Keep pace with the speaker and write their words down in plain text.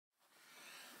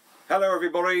Hello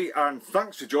everybody, and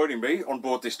thanks for joining me on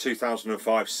board this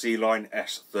 2005 Sealine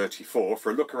S34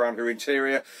 for a look around her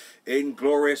interior in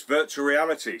glorious virtual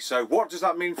reality. So what does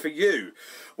that mean for you?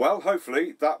 Well,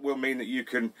 hopefully that will mean that you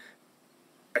can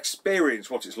experience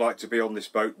what it's like to be on this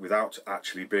boat without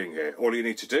actually being here. All you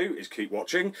need to do is keep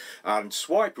watching and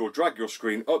swipe or drag your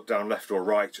screen up, down, left or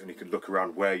right, and you can look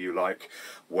around where you like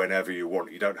whenever you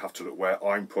want. You don't have to look where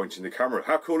I'm pointing the camera.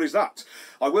 How cool is that?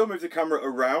 I will move the camera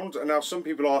around, and now some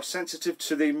people are sensitive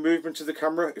to the movement of the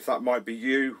camera. If that might be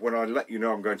you, when I let you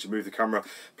know I'm going to move the camera,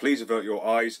 please avert your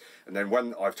eyes, and then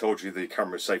when I've told you the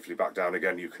camera is safely back down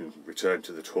again, you can return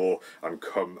to the tour and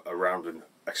come around and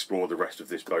explore the rest of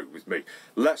this boat with me.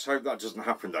 Let's hope that doesn't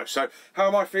happen though. So how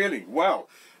am I feeling? Well,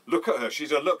 look at her.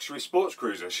 She's a luxury sports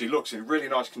cruiser. She looks in really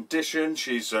nice condition.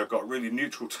 She's got really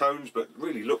neutral tones, but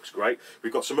really looks great.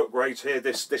 We've got some upgrades here.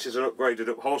 This is an upgraded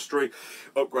upholstery,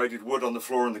 upgraded wood on the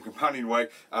floor and the companionway,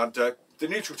 and the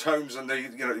neutral tones and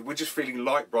we're just feeling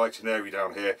light, bright and airy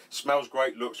down here. Smells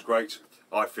great, looks great.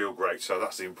 I feel great, so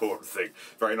that's the important thing.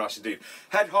 Very nice indeed.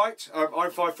 Head height,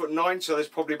 I'm 5'9", so there's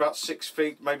probably about 6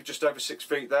 feet, maybe just over 6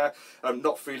 feet there.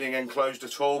 Not feeling enclosed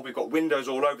at all. We've got windows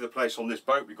all over the place on this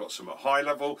boat. We've got some at high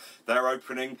level, they're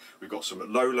opening. We've got some at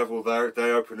low level there,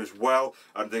 they open as well.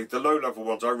 And the low level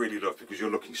ones I really love because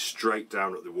you're looking straight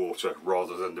down at the water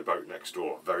rather than the boat next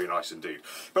door. Very nice indeed.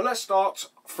 But let's start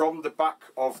from the back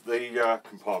of the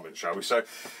compartment, shall we? So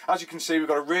as you can see, we've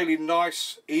got a really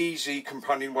nice, easy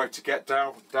companionway to get down.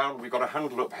 We've got a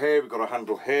handle up here, we've got a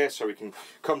handle here, so we can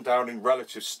come down in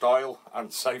relative style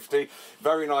and safety.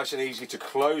 Very nice and easy to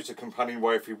close the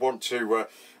companionway if you want to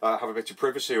have a bit of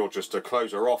privacy or just to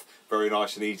close her off. Very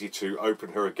nice and easy to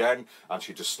open her again, and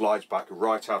she just slides back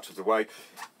right out of the way.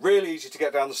 Really easy to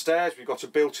get down the stairs. We've got a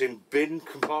built-in bin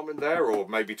compartment there, or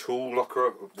maybe tool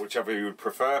locker, whichever you would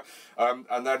prefer.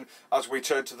 And then as we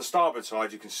turn to the starboard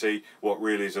side, you can see what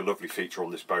really is a lovely feature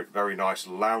on this boat. Very nice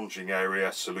lounging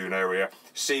area, saloon area,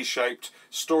 C-shaped,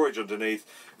 storage underneath,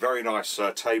 very nice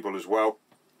table as well.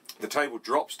 The table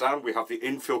drops down. We have the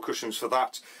infill cushions for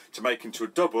that to make into a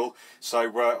double,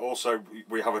 so also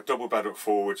we have a double bed up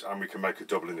forwards, and we can make a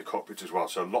double in the cockpit as well,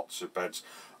 so lots of beds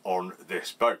on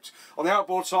this boat. On the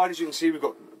outboard side, as you can see, we've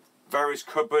got various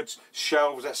cupboards,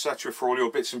 shelves, etc. for all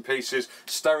your bits and pieces.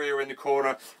 Stereo in the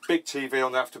corner, big TV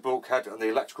on the after bulkhead, and the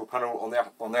electrical panel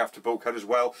on the after bulkhead as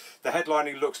well. The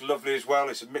headlining looks lovely as well.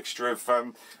 It's a mixture of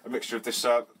this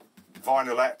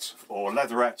vinylette or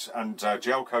leatherette and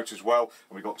gel coat as well,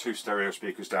 and we've got 2 stereo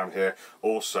speakers down here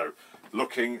also.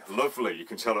 Looking lovely. You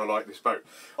can tell I like this boat.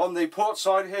 On the port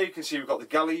side here, you can see we've got the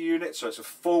galley unit, so it's a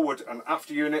forward and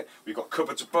after unit. We've got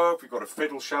cupboards above, we've got a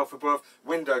fiddle shelf above,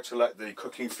 window to let the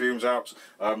cooking fumes out,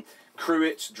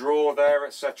 cruet, drawer there,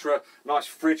 etc. Nice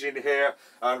fridge in here,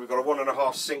 and we've got a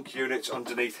 1.5 sink unit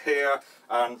underneath here.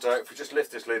 And if we just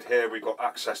lift this lid here, we've got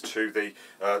access to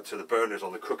the burners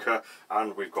on the cooker,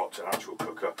 and we've got an actual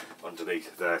cooker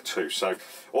underneath there too. So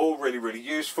all really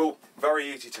useful.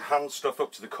 Very easy to hand stuff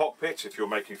up to the cockpit if you're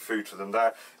making food for them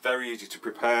there. Very easy to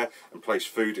prepare and place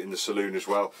food in the saloon as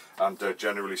well. And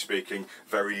generally speaking,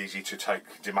 very easy to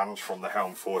take demands from the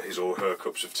helm for his or her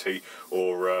cups of tea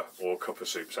or cup of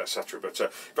soups, etc. But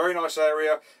very nice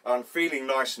area, and feeling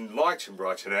nice and light and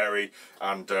bright and airy,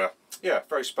 and yeah,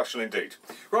 very special indeed.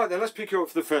 Right then, let's pick you up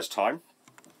for the first time,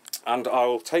 and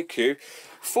I'll take you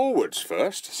forwards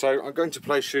first. So I'm going to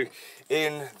place you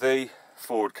in the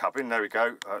forward cabin. There we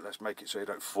go. Let's make it so you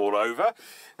don't fall over.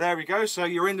 There we go. So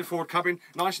you're in the forward cabin,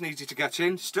 nice and easy to get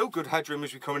in. Still good headroom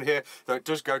as we come in here, though it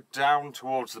does go down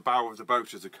towards the bow of the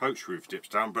boat as the coach roof dips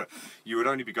down, but you would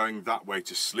only be going that way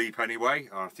to sleep anyway.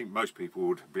 I think most people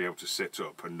would be able to sit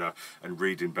up and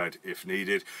read in bed if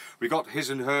needed. We got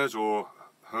his and hers, or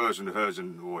hers and hers,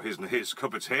 or his and his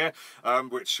cupboards here,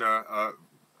 which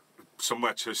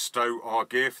somewhere to stow our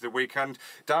gear for the weekend.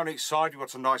 Down each side we've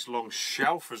got a nice long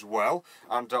shelf as well,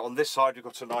 and on this side we've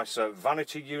got a nice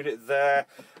vanity unit there,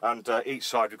 and each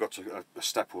side we've got a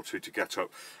step or two to get up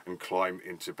and climb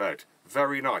into bed.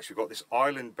 Very nice. We've got this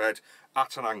island bed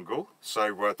at an angle,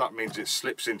 so that means it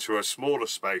slips into a smaller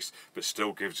space but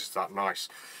still gives us that nice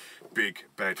big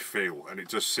bed feel, and it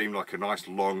does seem like a nice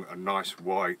long and nice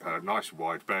wide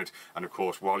bed. And of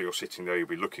course, while you're sitting there, you'll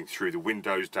be looking through the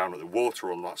windows down at the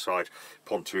water on that side,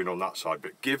 pontoon on that side,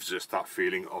 but gives us that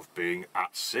feeling of being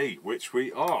at sea, which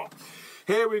we are.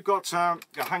 Here we've got a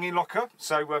hanging locker,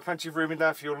 so plenty of room in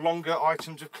there for your longer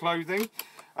items of clothing.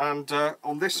 And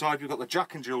on this side we've got the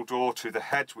Jack and Jill door to the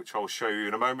head, which I'll show you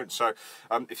in a moment. So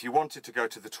if you wanted to go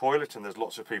to the toilet, and there's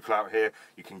lots of people out here,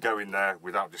 you can go in there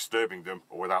without disturbing them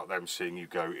or without them seeing you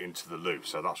go into the loo.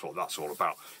 So that's what that's all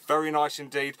about. Very nice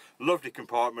indeed, lovely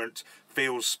compartment,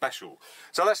 feels special.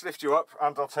 So let's lift you up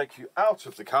and I'll take you out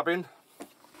of the cabin,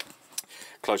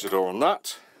 close the door on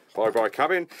that, bye-bye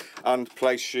cabin, and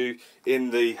place you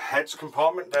in the heads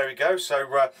compartment. There we go.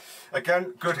 So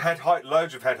again, good head height,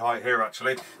 loads of head height here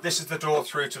actually. This is the door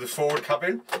through to the forward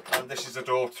cabin, and this is the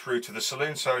door through to the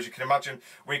saloon. So as you can imagine,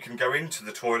 we can go into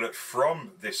the toilet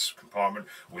from this compartment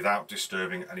without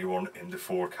disturbing anyone in the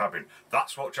forward cabin.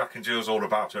 That's what Jack and Jill's all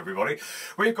about, everybody.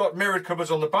 We've got mirrored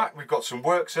cupboards on the back, we've got some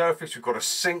work surface, we've got a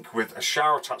sink with a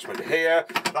shower attachment here.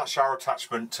 That shower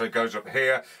attachment goes up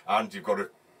here, and you've got a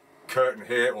curtain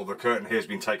here, or the curtain here has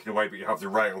been taken away, but you have the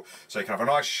rail, so you can have a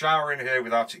nice shower in here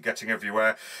without it getting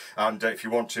everywhere. And if you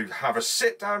want to have a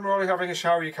sit down while you're having a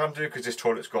shower, you can do, because this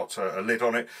toilet's got a lid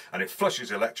on it, and it flushes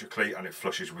electrically and it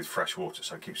flushes with fresh water,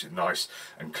 so it keeps it nice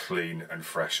and clean and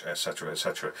fresh, etc,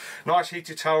 etc. Nice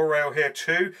heated towel rail here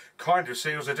too, kind of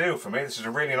seals the deal for me. This is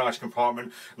a really nice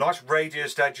compartment, nice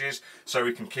radiused edges, so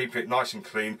we can keep it nice and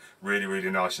clean, really,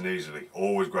 really nice and easily.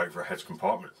 Always great for a heads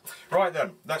compartment. Right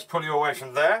then, let's pull you away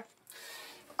from there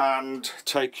and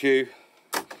take you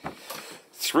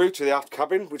through to the aft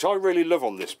cabin, which I really love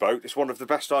on this boat. It's one of the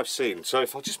best I've seen. So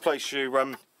if I just place you,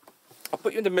 I'll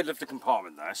put you in the middle of the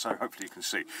compartment there, so hopefully you can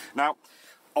see. Now,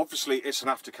 obviously it's an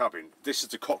after cabin. This is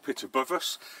the cockpit above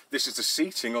us. This is the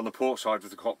seating on the port side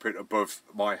of the cockpit above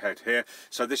my head here.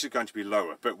 So this is going to be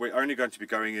lower, but we're only going to be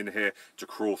going in here to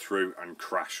crawl through and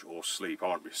crash or sleep,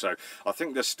 aren't we? So I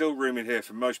think there's still room in here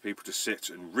for most people to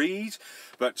sit and read,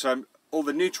 but all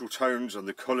the neutral tones and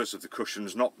the colours of the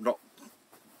cushions, not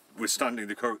withstanding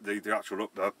the actual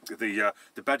look,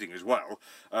 the bedding as well,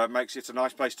 makes it a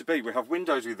nice place to be. We have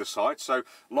windows either side, so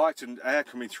light and air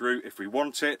coming through if we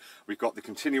want it. We've got the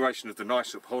continuation of the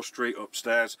nice upholstery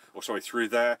upstairs, or sorry, through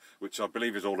there, which I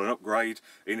believe is all an upgrade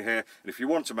in here. And if you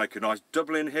want to make a nice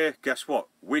double in here, guess what?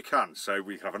 We can. So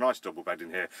we have a nice double bed in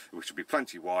here, which will be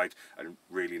plenty wide and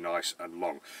really nice and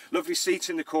long. Lovely seat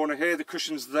in the corner here. The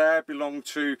cushions there belong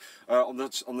to on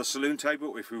the saloon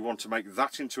table, if we want to make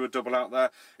that into a double out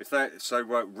there.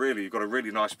 Really, you've got a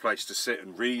really nice place to sit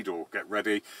and read or get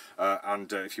ready,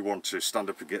 and if you want to stand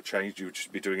up and get changed, you would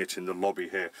just be doing it in the lobby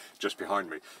here just behind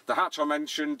me. The hatch I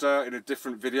mentioned in a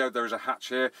different video, there is a hatch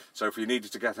here, so if we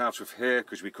needed to get out of here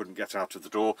because we couldn't get out of the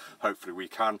door, hopefully we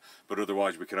can, but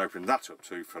otherwise we can open that up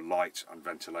too for light and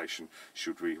ventilation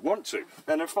should we want to.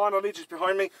 And then finally, just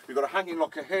behind me, we've got a hanging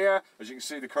locker here. As you can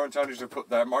see, the current owners have put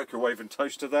their microwave and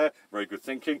toaster there, very good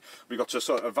thinking. We've got a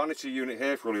sort of vanity unit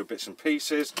here for all your bits and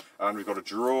pieces, and we've got a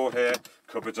drawer here,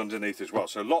 cupboards underneath as well.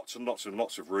 So lots and lots and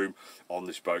lots of room on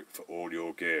this boat for all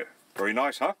your gear. Very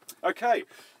nice, huh? Okay,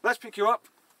 let's pick you up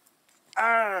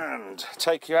and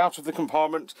take you out of the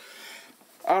compartment,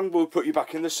 and we'll put you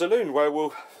back in the saloon, where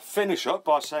we'll finish up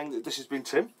by saying that this has been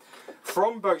Tim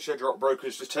from Boatshed Rock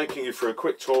Brokers, just taking you for a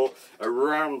quick tour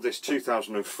around this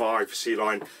 2005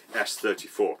 Sealine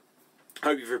S34.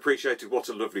 Hope you've appreciated what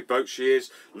a lovely boat she is.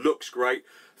 Looks great,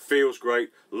 feels great,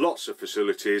 lots of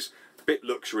facilities, bit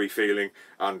luxury feeling,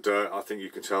 and I think you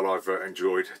can tell I've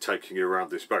enjoyed taking you around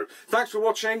this boat. Thanks for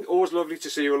watching, always lovely to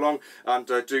see you along, and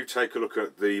do take a look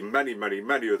at the many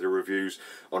other reviews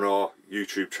on our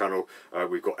YouTube channel.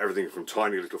 We've got everything from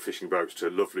tiny little fishing boats to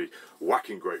lovely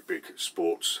whacking great big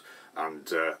sports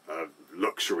and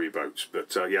luxury boats.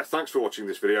 But yeah, thanks for watching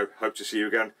this video. Hope to see you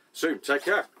again soon. Take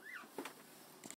care.